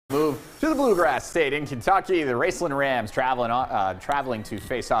Move to the Bluegrass State in Kentucky. The Raceland Rams traveling to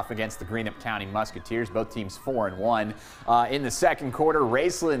face off against the Greenup County Musketeers. Both teams 4-1. In the second quarter,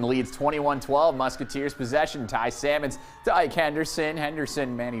 Raceland leads 21-12. Musketeers possession. Ty Salmons to Ike Henderson.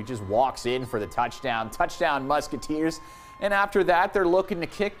 Henderson, man, he just walks in for the touchdown. Touchdown Musketeers. And after that, they're looking to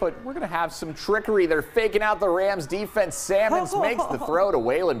kick, but we're going to have some trickery. They're faking out the Rams defense. Salmons makes the throw to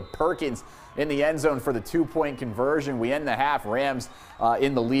Waylon Perkins in the end zone for the 2-point conversion. We end the half. Rams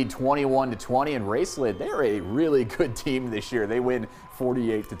in the lead 21-20. And Raceland, they're a really good team this year. They win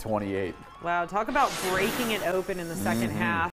 48-28. Wow, talk about breaking it open in the second half.